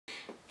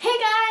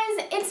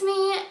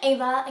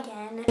Ava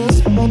again.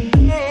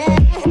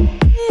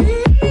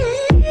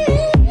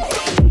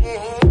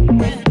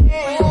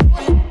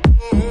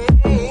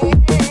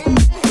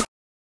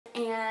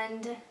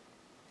 And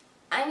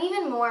I'm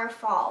even more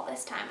fall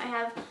this time. I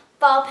have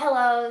fall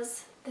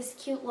pillows, this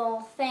cute little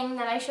thing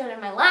that I showed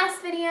in my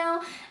last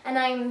video, and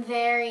I'm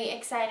very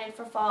excited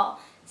for fall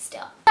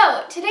still.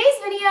 So today's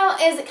video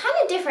is kind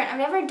of different. I've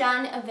never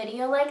done a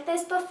video like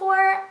this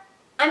before.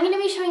 I'm going to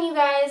be showing you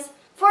guys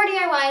 4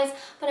 DIYs,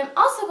 but I'm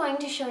also going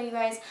to show you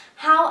guys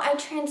how I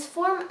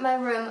transform my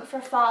room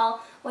for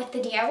fall with the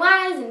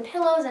DIYs and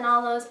pillows and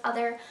all those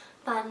other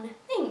fun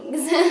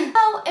things.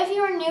 So if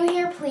you are new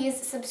here, please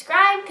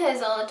subscribe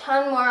because a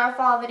ton more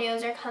fall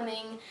videos are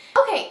coming.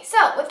 Okay, so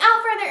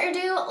without further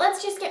ado,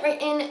 let's just get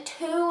right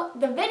into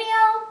the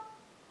video.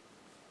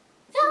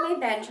 So my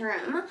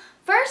bedroom.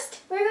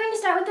 First, we're going to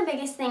start with the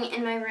biggest thing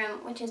in my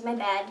room, which is my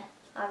bed,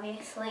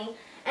 obviously.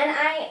 And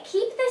I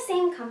keep the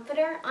same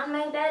comforter on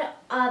my bed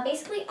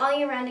basically all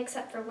year round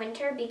except for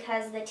winter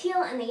because the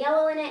teal and the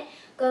yellow in it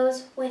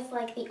goes with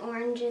like the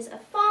oranges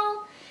of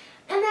fall.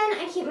 And then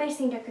I keep my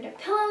same decorative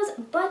pillows,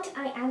 but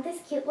I add this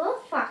cute little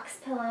fox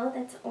pillow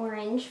that's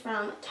orange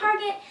from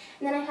Target.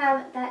 And then I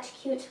have that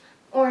cute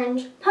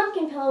orange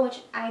pumpkin pillow,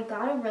 which I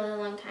got a really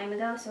long time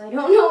ago, so I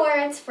don't know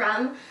where it's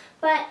from.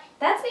 But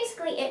that's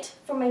basically it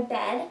for my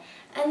bed.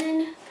 And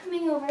then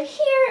coming over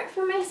here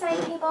for my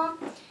side table,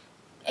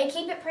 I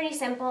keep it pretty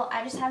simple.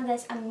 I just have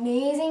this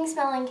amazing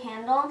smelling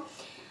candle.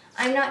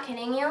 I'm not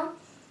kidding you.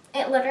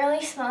 It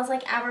literally smells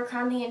like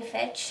Abercrombie &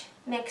 Fitch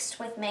mixed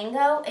with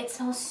mango. It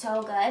smells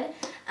so good,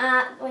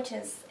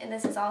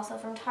 this is also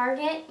from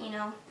Target. You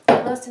know,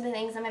 most of the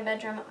things in my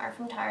bedroom are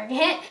from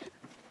Target.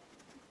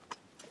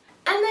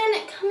 And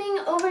then coming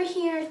over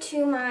here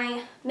to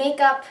my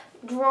makeup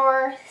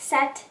drawer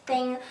set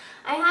thing,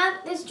 I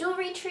have this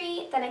jewelry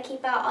tree that I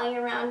keep out all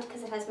year round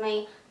because it has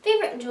my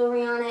favorite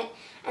jewelry on it.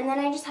 And then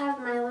I just have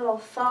my little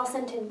fall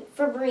scented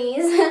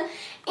Febreze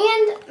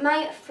and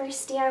my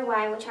first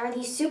DIY, which are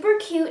these super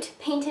cute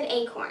painted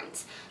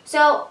acorns.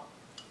 So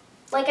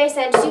like I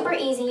said, super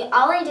easy.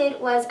 All I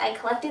did was I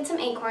collected some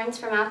acorns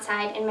from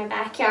outside in my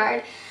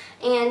backyard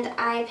and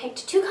I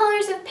picked 2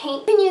 colors of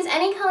paint. You can use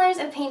any colors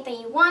of paint that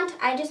you want.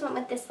 I just went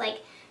with this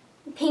like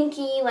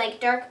pinky, like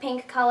dark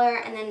pink color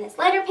and then this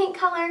lighter pink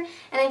color,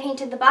 and I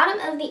painted the bottom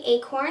of the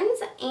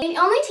acorns. And they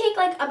only take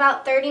like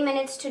about 30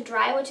 minutes to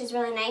dry, which is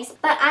really nice,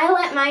 but I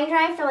let mine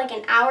dry for like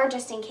an hour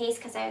just in case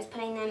because I was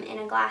putting them in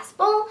a glass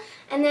bowl,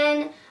 and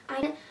then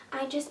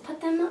I just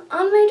put them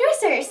on my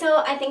dresser.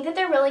 So I think that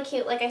they're really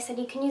cute. Like I said,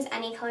 you can use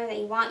any color that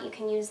you want. You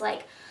can use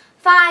like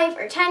 5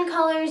 or 10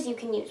 colors, you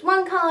can use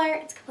 1 color,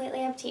 it's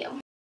completely up to you.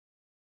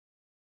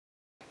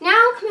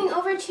 Now coming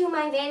over to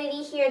my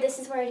vanity here, this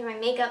is where I do my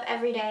makeup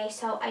every day,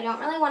 so I don't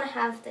really want to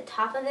have the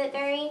top of it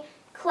very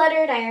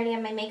cluttered. I already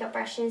have my makeup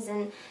brushes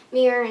and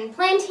mirror and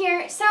plant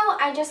here, so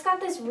I just got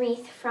this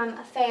wreath from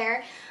a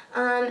fair,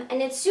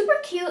 and it's super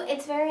cute.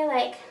 It's very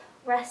like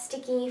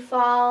rusticy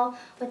fall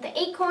with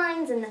the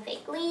acorns and the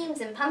fake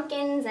leaves and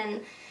pumpkins,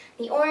 and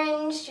the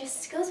orange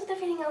just goes with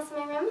everything else in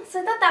my room,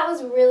 so I thought that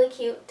was really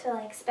cute to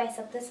like spice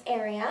up this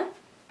area.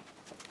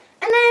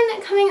 And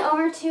then coming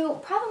over to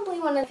probably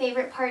one of the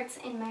favorite parts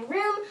in my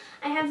room,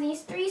 I have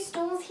these 3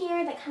 stools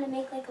here that kind of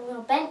make like a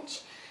little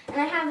bench.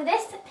 And I have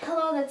this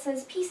pillow that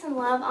says Peace and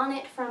Love on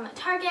it from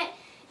Target.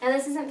 Now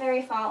this isn't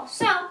very fall,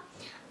 so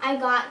I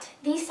got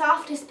the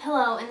softest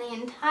pillow in the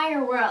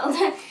entire world.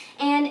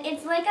 And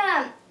it's like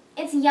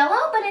it's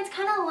yellow, but it's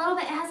kind of a little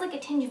bit, it has like a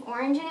tinge of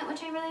orange in it,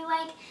 which I really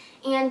like.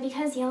 And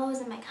because yellow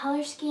is in my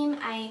color scheme,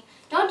 I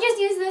don't just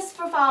use this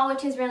for fall,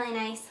 which is really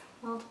nice,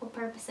 multiple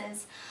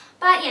purposes.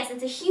 But yes,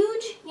 it's a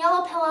huge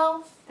yellow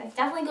pillow that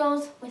definitely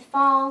goes with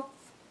fall,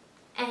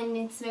 and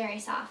it's very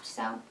soft.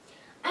 So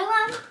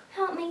I love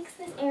how it makes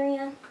this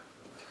area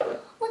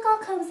look all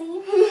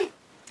cozy.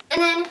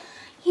 And then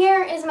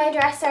here is my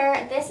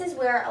dresser. This is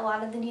where a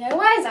lot of the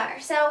DIYs are.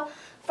 So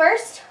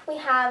first we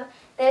have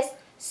this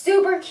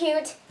super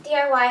cute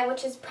DIY,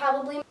 which is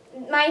probably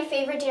my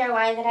favorite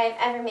DIY that I've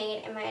ever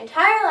made in my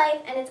entire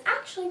life, and it's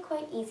actually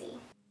quite easy.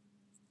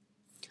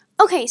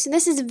 Okay, so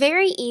this is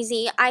very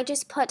easy. I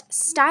just put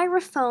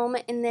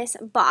styrofoam in this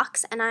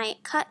box and I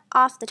cut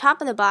off the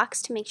top of the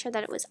box to make sure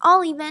that it was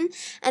all even,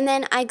 and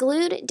then I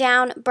glued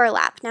down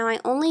burlap. Now I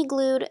only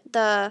glued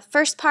the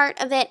first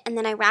part of it and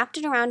then I wrapped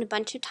it around a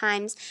bunch of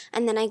times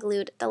and then I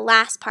glued the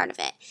last part of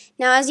it.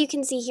 Now as you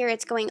can see here,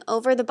 it's going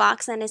over the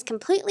box and is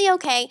completely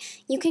okay.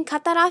 You can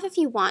cut that off if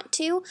you want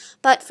to,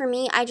 but for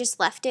me I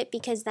just left it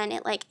because then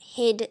it like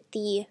hid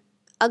the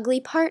ugly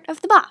part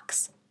of the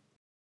box.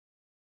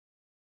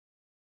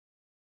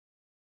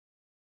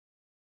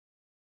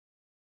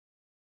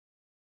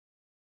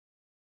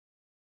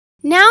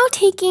 Now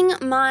taking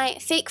my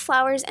fake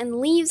flowers and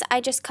leaves,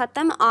 I just cut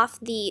them off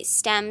the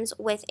stems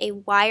with a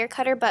wire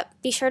cutter, but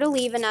be sure to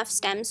leave enough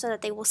stems so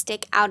that they will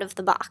stick out of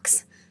the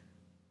box.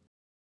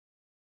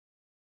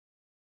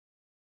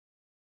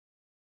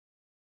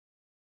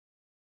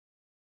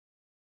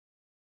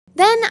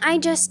 Then I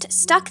just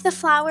stuck the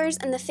flowers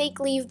and the fake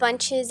leaf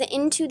bunches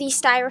into the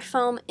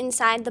styrofoam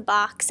inside the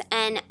box,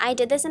 and I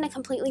did this in a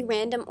completely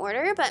random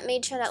order, but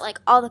made sure that like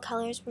all the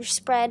colors were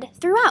spread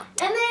throughout.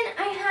 And then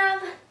I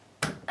have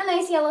a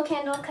nice yellow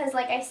candle because,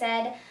 like I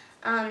said,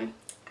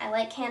 I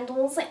like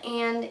candles,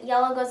 and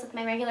yellow goes with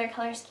my regular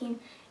color scheme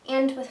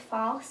and with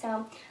fall,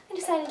 so I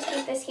decided to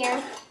keep this here.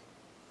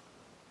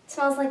 It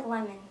smells like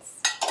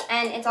lemons,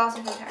 and it's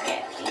also from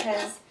Target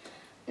because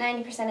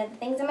 90% of the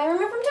things in my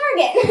room are from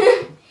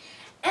Target.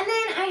 And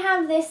then I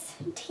have this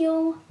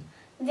teal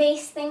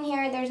vase thing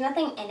here. There's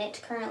nothing in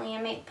it currently.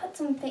 I might put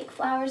some fake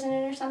flowers in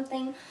it or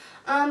something.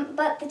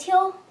 But the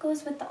teal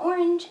goes with the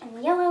orange and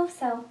the yellow,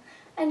 so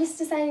I just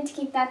decided to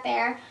keep that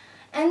there.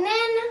 And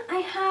then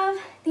I have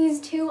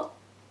these two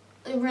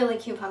really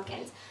cute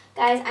pumpkins.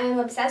 Guys, I am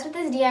obsessed with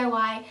this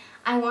DIY.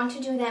 I want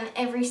to do them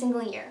every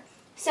single year.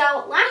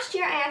 So last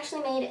year I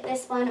actually made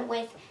this one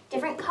with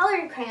different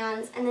colored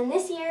crayons, and then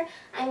this year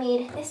I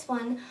made this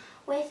one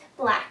with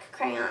black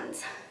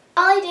crayons.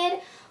 All I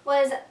did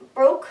was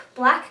broke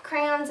black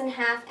crayons in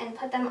half and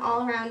put them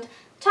all around the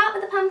top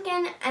of the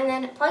pumpkin, and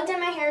then plugged in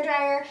my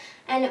hairdryer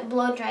and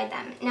blow dried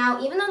them.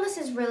 Now, even though this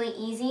is really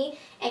easy,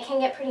 it can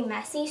get pretty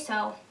messy,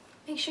 so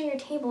make sure your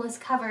table is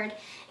covered.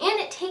 And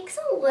it takes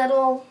a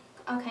little,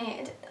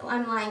 okay,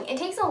 I'm lying, it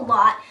takes a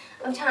lot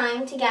of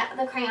time to get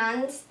the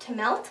crayons to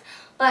melt,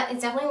 but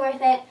it's definitely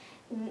worth it.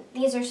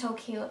 These are so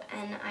cute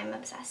and I'm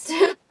obsessed.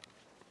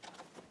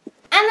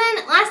 And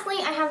then lastly,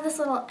 I have this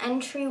little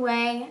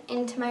entryway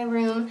into my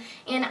room,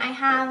 and I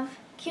have a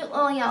cute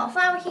little yellow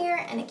flower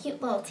here and a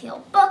cute little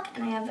teal book,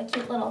 and I have a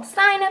cute little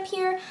sign up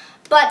here,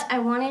 but I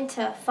wanted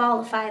to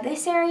fallify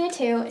this area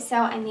too, so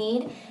I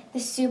made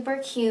this super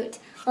cute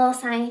little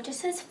sign. It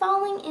just says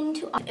falling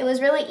into. It was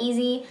really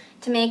easy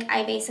to make.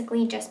 I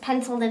basically just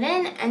penciled it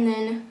in and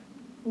then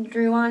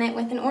drew on it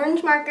with an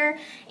orange marker,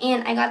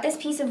 and I got this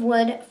piece of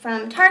wood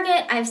from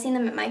Target. I've seen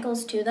them at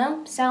Michael's too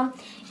though, so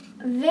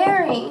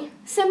very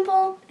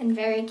simple and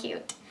very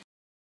cute.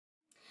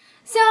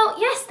 So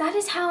yes, that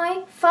is how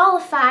I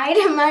fallified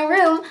my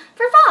room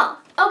for fall.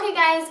 Okay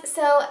guys,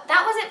 so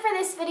that was it for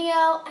this video.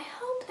 I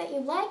hope that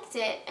you liked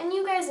it, and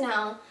you guys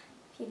know,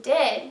 if you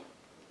did,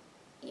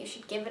 you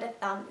should give it a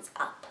thumbs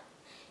up.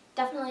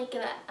 Definitely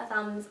give it a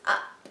thumbs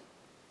up.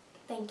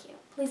 Thank you.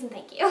 Please and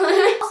thank you.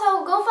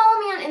 Also, go follow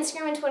me on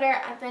Instagram and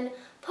Twitter. I've been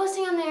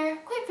posting on there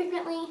quite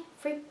frequently.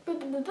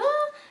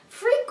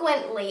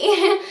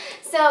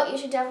 So you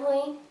should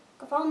definitely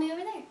go follow me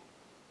over there.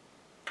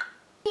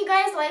 If you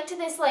guys liked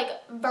this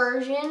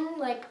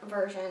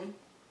version,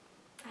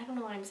 I don't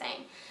know what I'm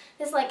saying.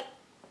 This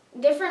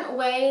different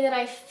way that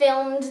I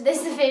filmed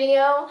this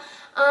video,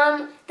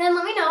 then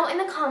let me know in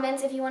the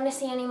comments if you want to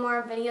see any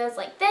more videos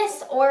like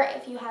this, or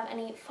if you have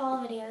any fall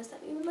videos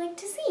that you would like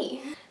to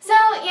see. So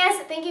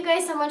yes, thank you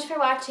guys so much for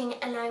watching,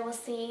 and I will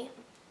see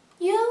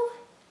you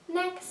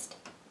next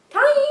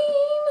time.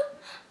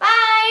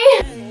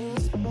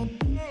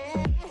 Bye!